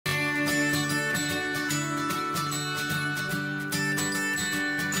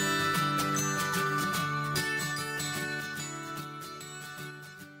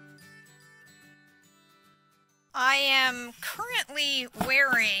I am currently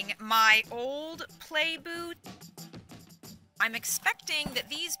wearing my old play boot. I'm expecting that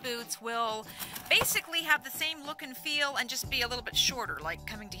these boots will basically have the same look and feel and just be a little bit shorter, like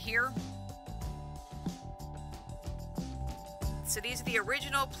coming to here. So these are the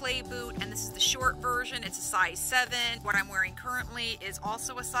original play boot, and this is the short version. It's a size 7. What I'm wearing currently is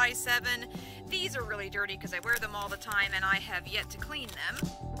also a size 7. These are really dirty because I wear them all the time and I have yet to clean them.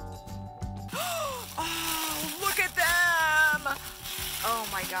 Oh, look at them! Oh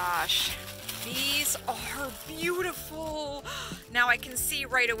my gosh. These are beautiful. Now I can see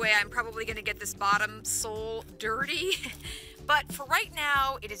right away I'm probably going to get this bottom sole dirty. But for right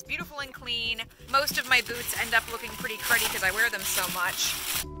now, it is beautiful and clean. Most of my boots end up looking pretty cruddy because I wear them so much.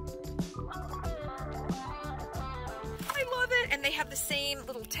 I love it. And they have the same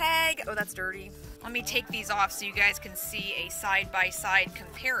little tag. Oh, that's dirty. Let me take these off so you guys can see a side-by-side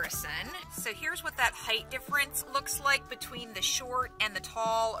comparison. So here's what that height difference looks like between the short and the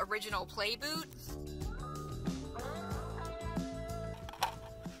tall original play boot.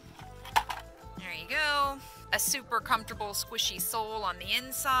 There you go. A super comfortable squishy sole on the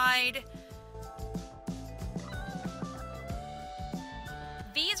inside.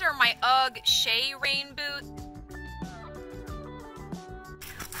 These are my UGG Shea rain boots.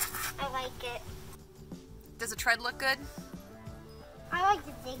 I like it. Does the tread look good? I like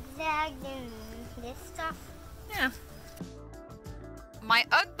the zigzag and this stuff. Yeah. My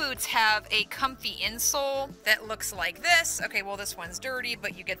UGG boots have a comfy insole that looks like this. Okay, well this one's dirty,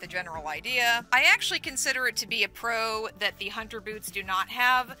 but you get the general idea. I actually consider it to be a pro that the Hunter boots do not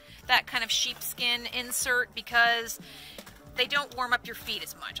have that kind of sheepskin insert because they don't warm up your feet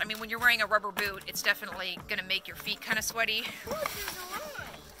as much. I mean, when you're wearing a rubber boot, it's definitely gonna make your feet kind of sweaty.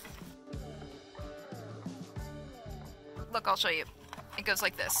 Look, I'll show you. It goes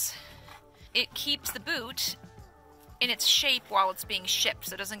like this. It keeps the boot in its shape while it's being shipped,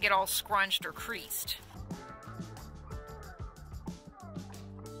 so it doesn't get all scrunched or creased.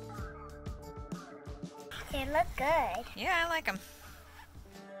 They look good. Yeah, I like them.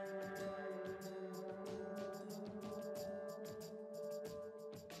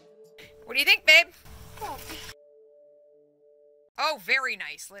 What do you think, babe? Cool. Oh, very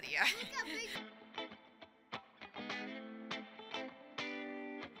nice, Lydia.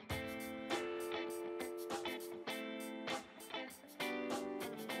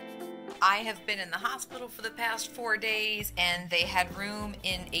 I have been in the hospital for the past 4 days, and they had room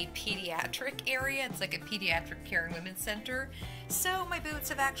in a pediatric area. It's like a pediatric care and women's center. So my boots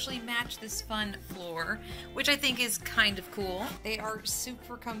have actually matched this fun floor, which I think is kind of cool. They are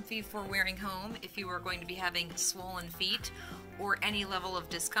super comfy for wearing home if you are going to be having swollen feet or any level of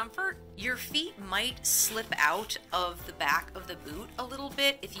discomfort. Your feet might slip out of the back of the boot a little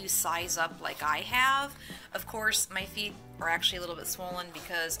bit if you size up like I have. Of course, my feet are actually a little bit swollen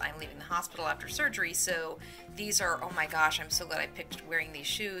because I'm leaving the hospital after surgery, so these are, oh my gosh, I'm so glad I picked wearing these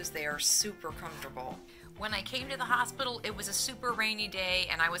shoes. They are super comfortable. When I came to the hospital, it was a super rainy day,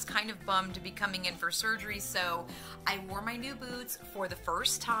 and I was kind of bummed to be coming in for surgery, so I wore my new boots for the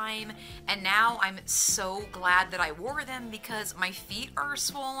first time, and now I'm so glad that I wore them because my feet are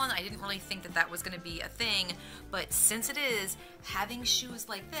swollen. I didn't really think that that was going to be a thing, but since it is, having shoes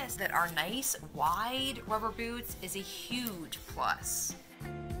like this that are nice, wide rubber boots is a huge plus.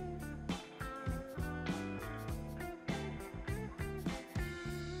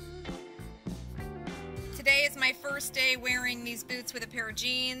 Today is my first day wearing these boots with a pair of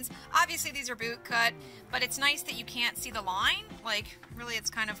jeans. Obviously these are boot cut, but it's nice that you can't see the line. Like, really it's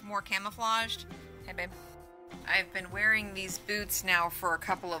kind of more camouflaged. Hey babe. I've been wearing these boots now for a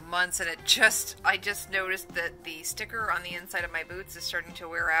couple of months, and I just noticed that the sticker on the inside of my boots is starting to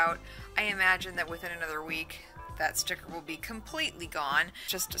wear out. I imagine that within another week that sticker will be completely gone.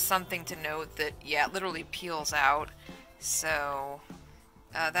 Just something to note that, yeah, it literally peels out. So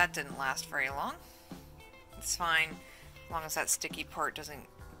that didn't last very long. It's fine, as long as that sticky part doesn't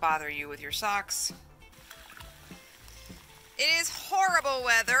bother you with your socks. It is horrible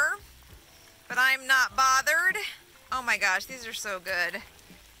weather, but I'm not bothered. Oh my gosh, these are so good.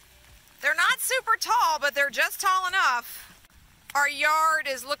 They're not super tall, but they're just tall enough. Our yard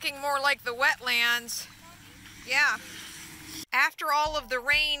is looking more like the wetlands. Yeah. After all of the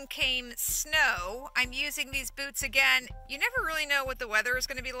rain came snow. I'm using these boots again. You never really know what the weather is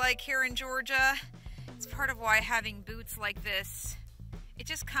going to be like here in Georgia. It's part of why having boots like this, it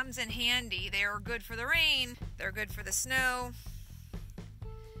just comes in handy. They are good for the rain. They're good for the snow.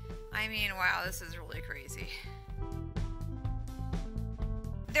 I mean, wow, this is really crazy.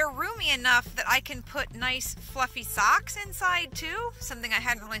 they're roomy enough that I can put nice fluffy socks inside too. Something I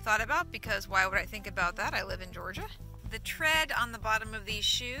hadn't really thought about, because why would I think about that? I live in Georgia. The tread on the bottom of these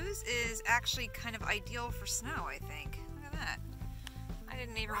shoes is actually kind of ideal for snow, I think. Look at that. I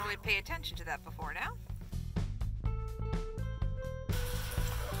didn't even really pay attention to that before now.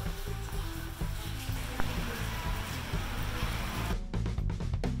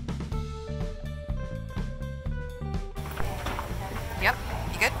 Yep,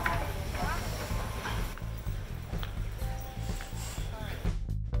 you good?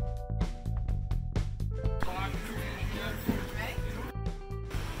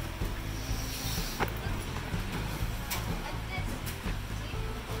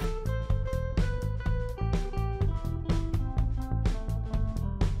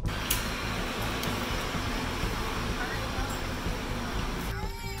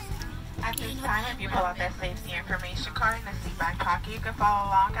 At this time, if you pull out that safety information card in the seat back pocket, you can follow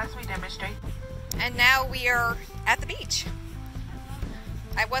along as we demonstrate. And now we are at the beach.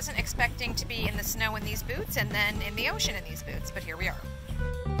 I wasn't expecting to be in the snow in these boots and then in the ocean in these boots, but here we are.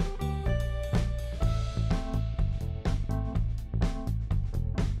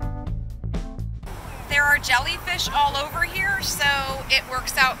 There are jellyfish all over here, so it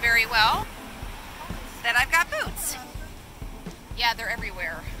works out very well that I've got boots. Yeah, they're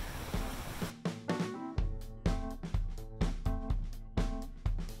everywhere.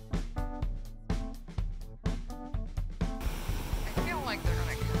 Like they're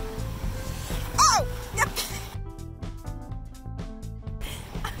gonna come. Oh! Yep.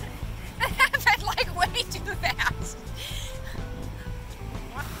 That happened like way too fast.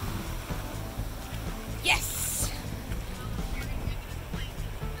 Yes!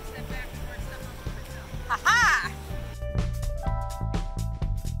 Ha-ha!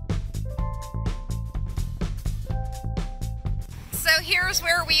 So here's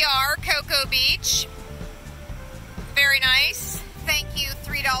where we are, Cocoa Beach. Very nice. Thank you,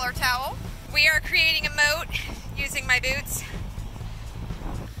 $3 towel. We are creating a moat using my boots.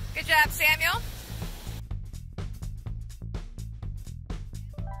 Good job, Samuel.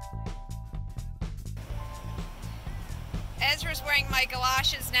 Ezra's wearing my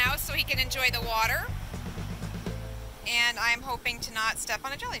galoshes now so he can enjoy the water. And I'm hoping to not step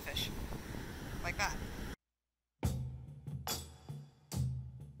on a jellyfish. Like that.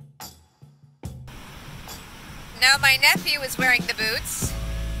 Now my nephew is wearing the boots.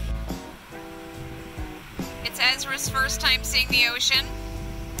 It's Ezra's first time seeing the ocean.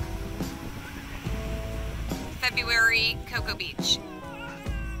 February, Cocoa Beach.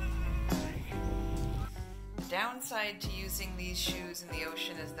 The downside to using these shoes in the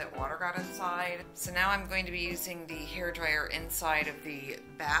ocean is that water got inside. So now I'm going to be using the hairdryer inside of the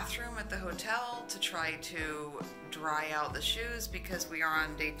bathroom at the hotel to try to dry out the shoes, because we are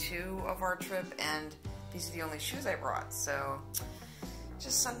on day 2 of our trip and these are the only shoes I brought, so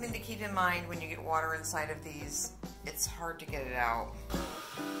just something to keep in mind when you get water inside of these. It's hard to get it out.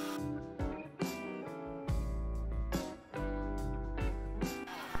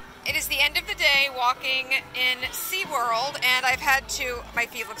 It is the end of the day walking in SeaWorld, and I've had to, my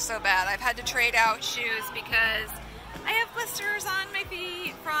feet look so bad, I've had to trade out shoes because I have blisters on my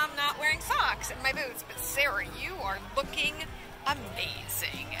feet from not wearing socks in my boots. But Sarah, you are looking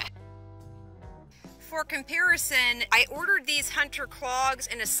amazing. For comparison, I ordered these Hunter clogs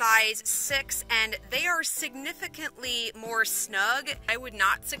in a size 6 and they are significantly more snug. I would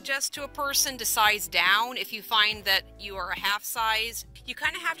not suggest to a person to size down if you find that you are a half size. You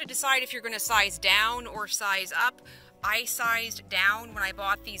kind of have to decide if you're going to size down or size up. I sized down when I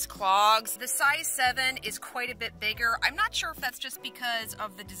bought these clogs. The size 7 is quite a bit bigger. I'm not sure if that's just because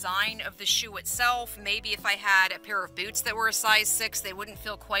of the design of the shoe itself. Maybe if I had a pair of boots that were a size 6, they wouldn't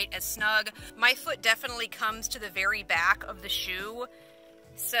feel quite as snug. My foot definitely comes to the very back of the shoe.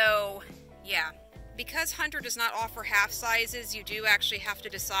 So, yeah. Because Hunter does not offer half sizes, you do actually have to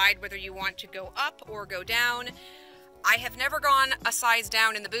decide whether you want to go up or go down. I have never gone a size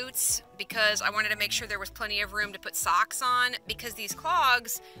down in the boots because I wanted to make sure there was plenty of room to put socks on, because these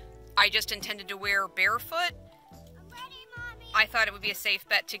clogs I just intended to wear barefoot. I'm ready, Mommy. I thought it would be a safe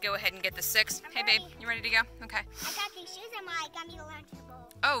bet to go ahead and get the 6. Hey babe, you ready to go? Okay. I got these shoes in my gummy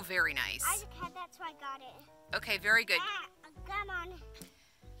lunchable. Oh, very nice. I just had that, so I got it. Okay, very good. Come on.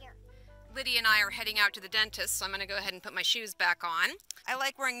 Here. Lydia and I are heading out to the dentist, so I'm going to go ahead and put my shoes back on. I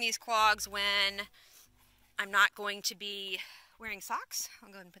like wearing these clogs when I'm not going to be wearing socks. I'll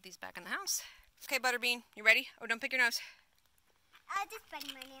go ahead and put these back in the house. Okay, Butterbean, you ready? Oh, don't pick your nose. Just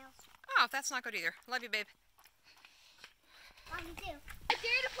biting my nails. Oh, that's not good either. Love you, babe. Mom, you too. I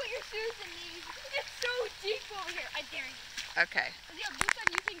dare to put your shoes in these. It's so deep over here. I dare you. Okay. If you have boots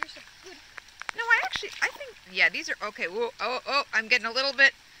on, you actually, I think, yeah, these are, okay, whoa, oh, I'm getting a little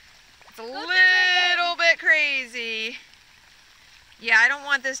bit, it's a little bit crazy. Yeah, I don't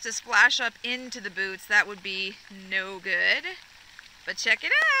want this to splash up into the boots. That would be no good. But check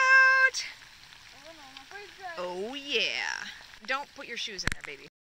it out. Oh, yeah. Don't put your shoes in there, baby.